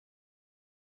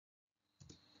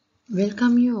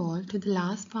Welcome you all to the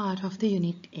last part of the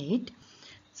Unit 8.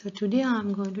 So today I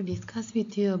am going to discuss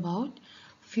with you about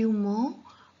few more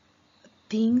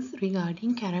things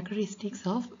regarding characteristics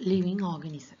of living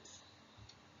organisms.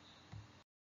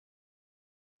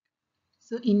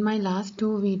 So in my last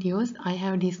two videos I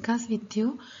have discussed with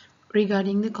you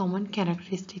regarding the common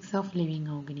characteristics of living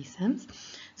organisms.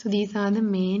 So these are the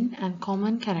main and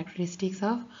common characteristics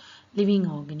of living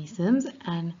organisms,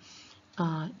 and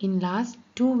in last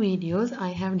two videos I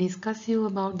have discussed you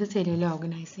about the cellular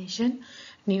organization,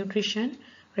 nutrition,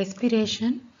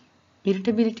 respiration,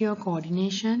 irritability or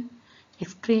coordination,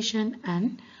 excretion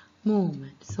and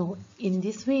movement. So in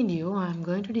this video I am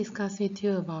going to discuss with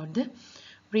you about the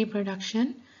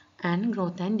reproduction and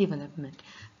growth and development.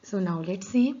 So now let's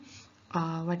see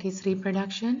what is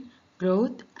reproduction,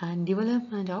 growth and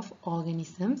development of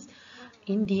organisms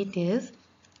in details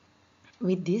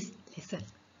with this lesson.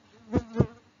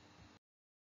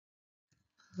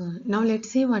 Now let's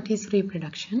see what is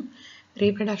reproduction.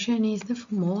 Reproduction is the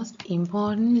most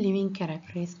important living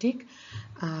characteristic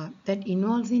that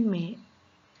involves in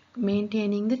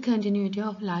maintaining the continuity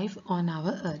of life on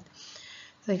our earth.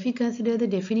 So if we consider the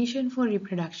definition for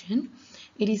reproduction,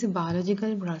 it is a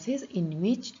biological process in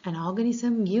which an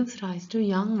organism gives rise to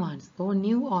young ones or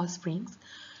new offsprings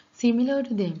similar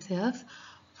to themselves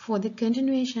for the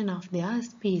continuation of their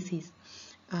species.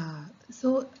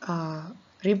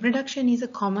 Reproduction is a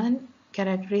common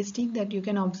characteristic that you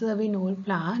can observe in all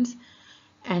plants,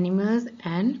 animals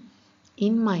and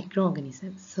in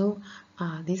microorganisms. So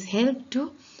this helps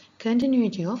to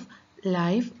continuity of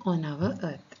life on our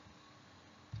earth.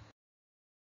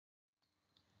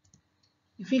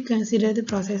 If we consider the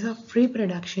process of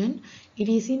reproduction, it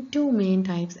is in two main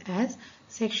types as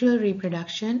sexual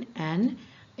reproduction and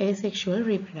asexual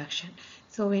reproduction.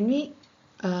 So when we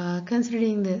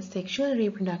considering the sexual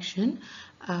reproduction,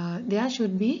 there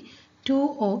should be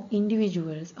two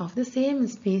individuals of the same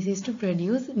species to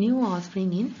produce new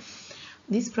offspring in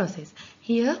this process.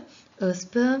 Here a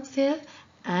sperm cell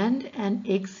and an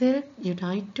egg cell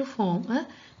unite to form a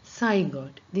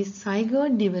zygote. This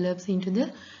zygote develops into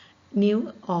the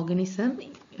new organism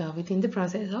within the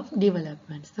process of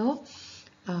development. So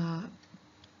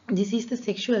this is the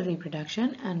sexual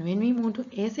reproduction, and when we move to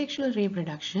asexual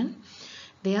reproduction,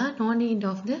 there are no need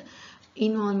of the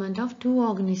involvement of two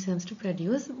organisms to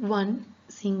produce one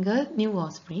single new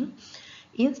offspring.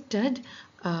 Instead,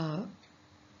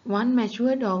 one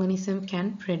matured organism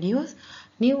can produce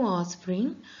new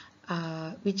offspring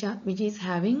which is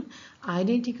having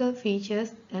identical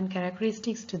features and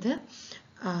characteristics to the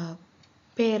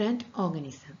parent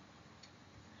organism.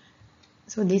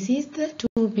 So this is the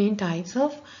two main types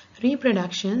of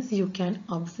reproductions you can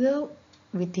observe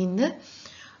within the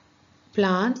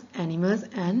plants, animals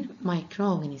and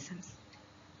microorganisms.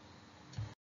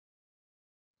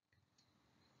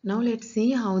 Now let's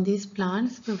see how these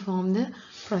plants perform the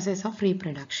process of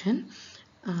reproduction.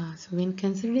 So when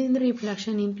considering the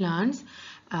reproduction in plants,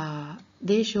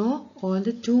 they show all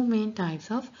the two main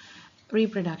types of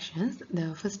reproductions.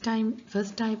 The first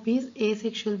type is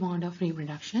asexual mode of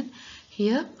reproduction.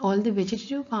 Here all the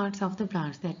vegetative parts of the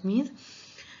plants, that means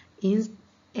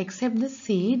except the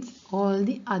seeds, all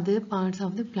the other parts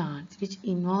of the plants which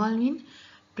involve in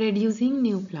producing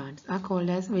new plants are called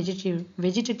as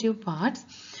vegetative parts.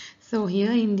 So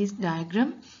here in this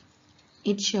diagram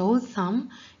it shows some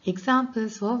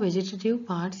examples for vegetative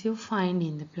parts you find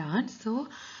in the plant. So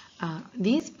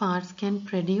these parts can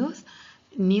produce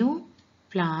new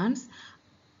plants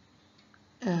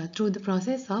through the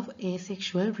process of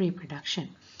asexual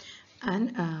reproduction.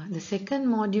 And the second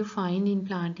mode you find in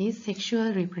plant is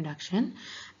sexual reproduction,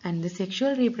 and the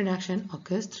sexual reproduction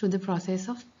occurs through the process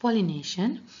of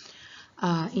pollination.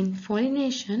 In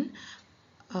pollination,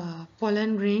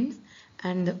 pollen grains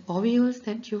and the ovules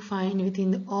that you find within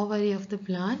the ovary of the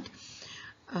plant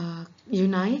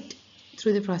unite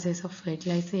through the process of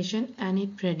fertilization, and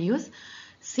it produces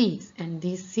seeds, and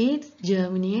these seeds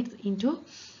germinates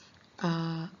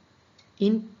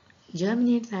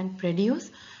and produce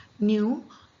new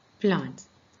plants.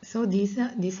 So this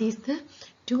is the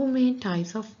two main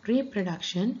types of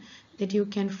reproduction that you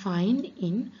can find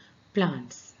in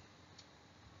plants.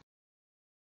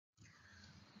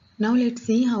 Now let's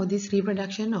see how this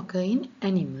reproduction occurs in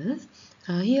animals.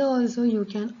 Here also you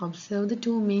can observe the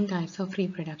two main types of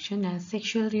reproduction as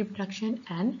sexual reproduction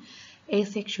and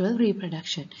asexual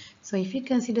reproduction. So if you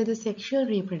consider the sexual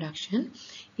reproduction,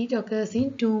 it occurs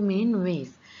in two main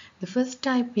ways. The first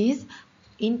type is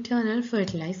internal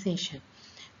fertilization.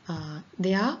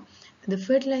 The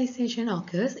fertilization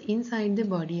occurs inside the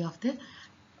body of the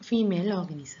female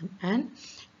organism, and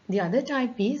The other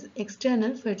type is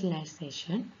external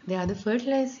fertilization. The other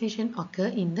fertilization occur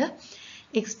in the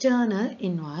external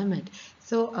environment.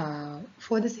 So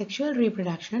for the sexual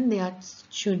reproduction, there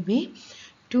should be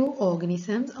two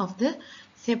organisms of the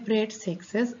separate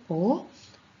sexes, or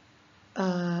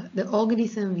the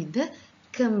organism with the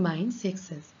combined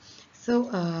sexes. So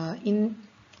in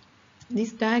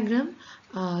this diagram,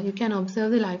 you can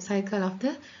observe the life cycle of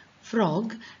the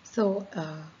frog. So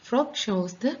frog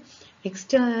shows the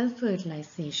external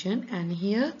fertilization, and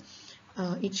here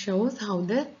it shows how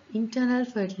the internal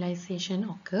fertilization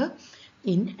occur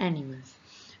in animals.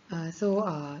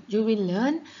 You will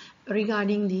learn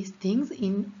regarding these things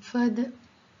in further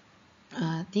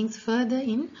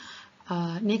in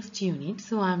next unit.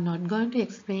 So I am not going to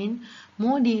explain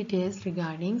more details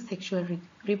regarding sexual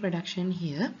reproduction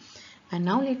here. And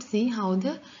now let's see how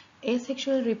the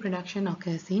asexual reproduction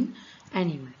occurs in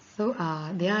animals. So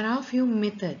there are a few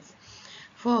methods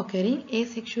for occurring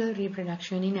asexual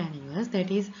reproduction in animals, that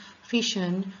is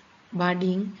fission,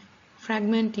 budding,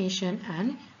 fragmentation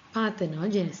and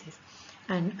parthenogenesis.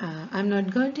 And I'm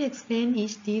not going to explain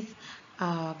each these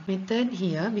method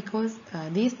here, because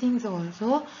these things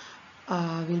also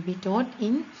will be taught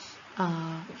in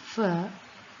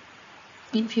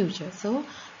future. So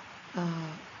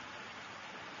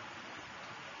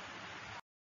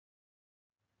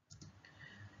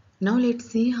now let's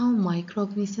see how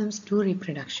microorganisms do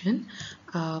reproduction.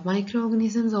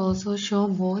 Microorganisms also show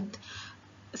both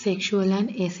sexual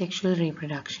and asexual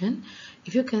reproduction.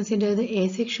 If you consider the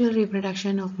asexual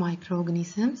reproduction of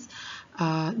microorganisms,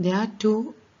 there are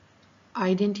two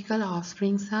identical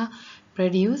offsprings are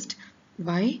produced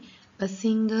by a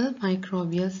single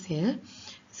microbial cell.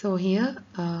 So here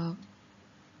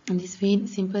in this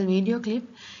simple video clip,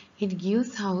 it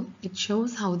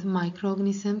shows how the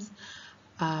microorganisms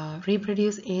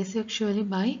reproduce asexually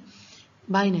by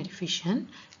binary fission.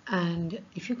 And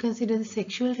if you consider the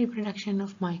sexual reproduction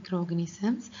of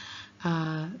microorganisms,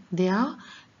 they are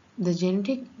the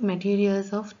genetic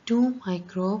materials of two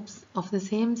microbes of the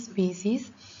same species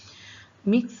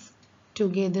mix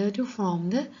together to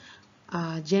form the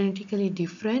genetically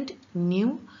different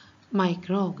new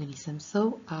microorganisms.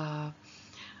 So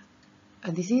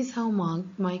this is how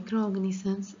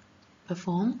microorganisms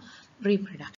perform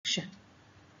reproduction.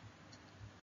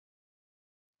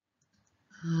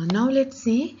 Now let's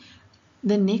see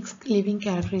the next living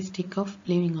characteristic of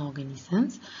living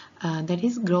organisms, that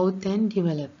is growth and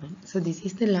development. So this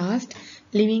is the last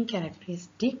living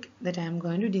characteristic that I am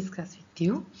going to discuss with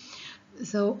you.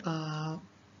 So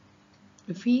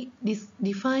if we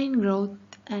define growth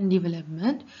and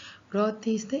development, growth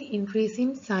is the increase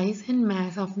in size and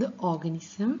mass of the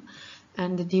organism,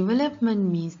 and the development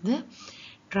means the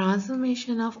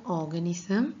transformation of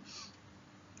organism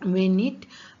when it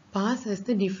passes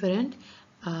the different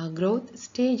growth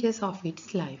stages of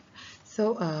its life.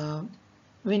 So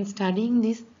when studying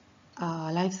this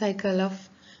life cycle of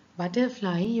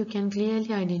butterfly, you can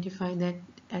clearly identify that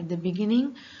at the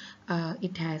beginning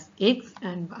it has eggs,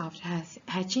 and after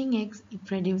hatching eggs it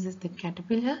produces the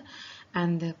caterpillar,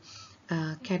 and the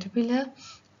caterpillar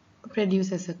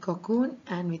produces a cocoon,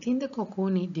 and within the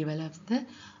cocoon it develops the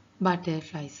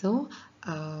butterfly. So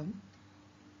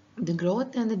the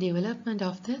growth and the development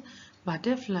of the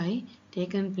butterfly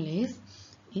taken place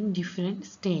in different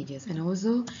stages. And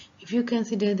also if you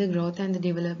consider the growth and the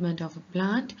development of a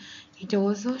plant, it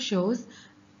also shows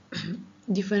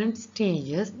different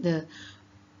stages. The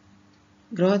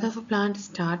growth of a plant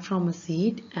starts from a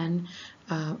seed, and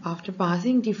after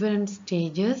passing different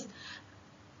stages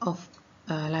of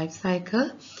life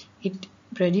cycle, it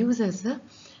produces a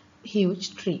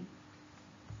huge tree.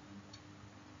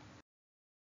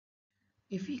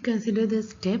 If we consider the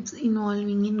steps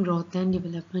involving in growth and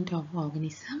development of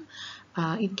organism,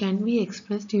 it can be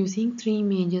expressed using three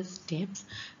major steps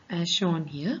as shown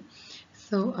here.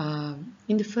 So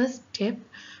in the first step,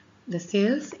 the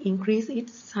cells increase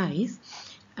its size,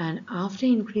 and after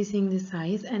increasing the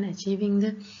size and achieving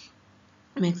the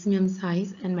maximum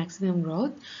size and maximum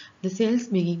growth, the cells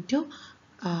begin to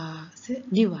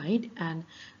divide, and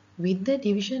with the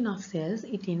division of cells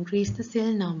it increases the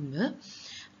cell number,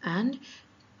 and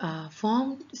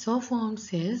formed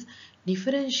cells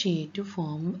differentiate to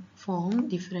form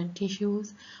different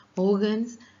tissues,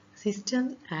 organs,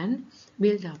 systems, and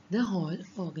build up the whole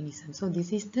organism. So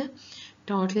this is the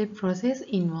total process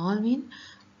involving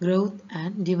growth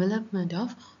and development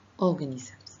of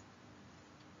organisms.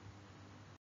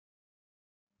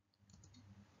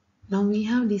 Now we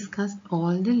have discussed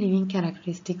all the living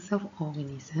characteristics of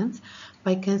organisms.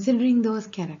 By considering those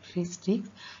characteristics,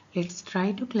 let's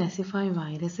try to classify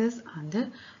viruses under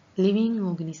living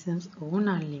organisms or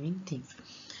non-living things.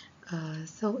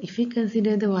 So if we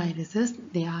consider the viruses,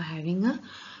 they are having a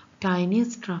tiny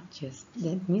structures.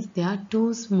 That means they are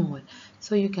too small.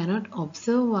 So you cannot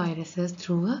observe viruses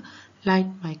through a light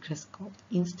microscope.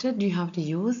 Instead, you have to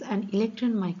use an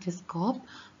electron microscope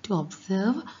to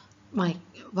observe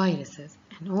viruses.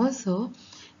 And also,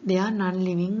 they are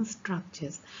non-living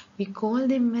structures. We call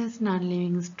them as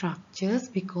non-living structures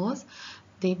because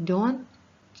they don't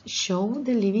show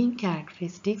the living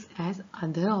characteristics as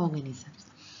other organisms.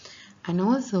 And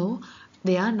also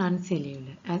they are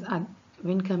non-cellular.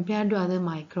 When compared to other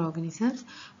microorganisms,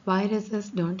 viruses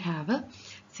don't have a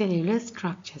cellular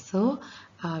structure, so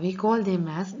we call them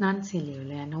as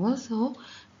non-cellular. And also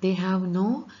they have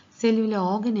no cellular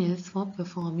organelles for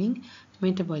performing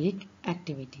metabolic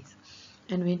activities.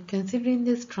 And when considering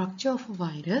the structure of a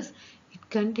virus, it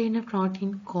contains a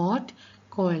protein coat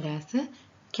called as a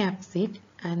capsid,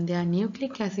 and their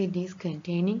nucleic acid is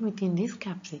containing within this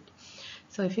capsid.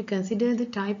 So if you consider the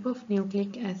type of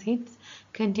nucleic acids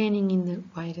containing in the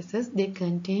viruses, they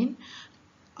contain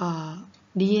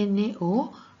DNA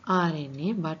or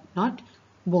RNA, but not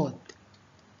both.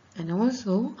 And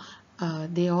also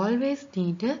they always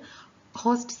need a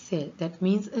host cell, that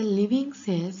means a living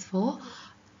cells for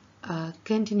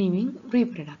continuing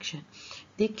reproduction.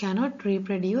 They cannot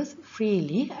reproduce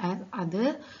freely as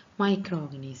other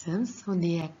microorganisms, so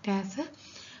they act as a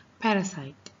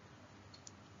parasite.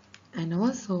 And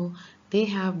also they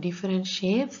have different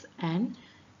shapes and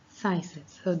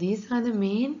sizes. So these are the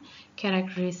main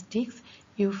characteristics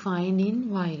you find in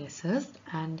viruses,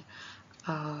 and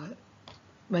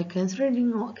by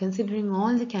considering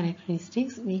all the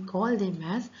characteristics, we call them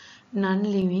as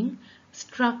non-living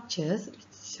structures,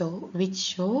 which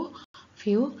show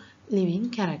few living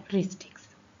characteristics.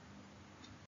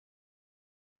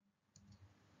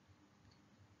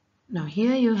 Now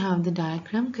here you have the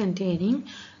diagram containing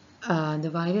the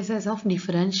viruses of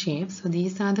different shapes. So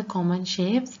these are the common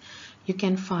shapes you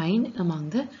can find among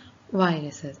the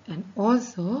viruses. And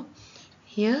also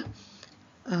here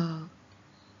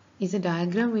is a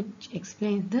diagram which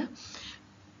explains the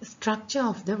structure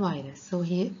of the virus. So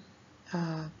here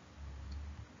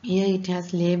it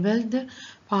has labeled the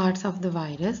parts of the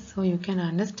virus, so you can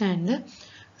understand the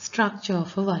structure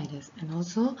of a virus. And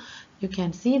also you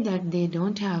can see that they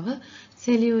don't have a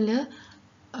cellular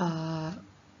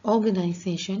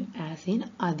organization as in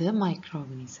other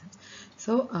microorganisms.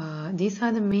 So these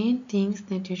are the main things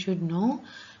that you should know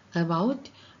about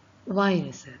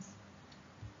viruses.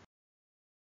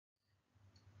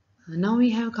 Now we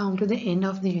have come to the end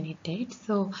of the unit 8.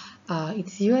 So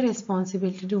it's your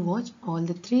responsibility to watch all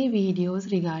the 3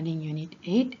 videos regarding unit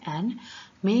 8 and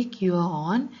make your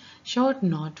own short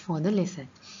note for the lesson.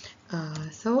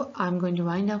 So I'm going to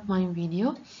wind up my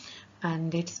video,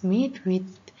 and let's meet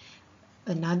with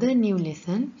another new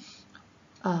lesson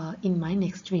in my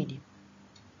next video.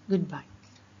 Goodbye.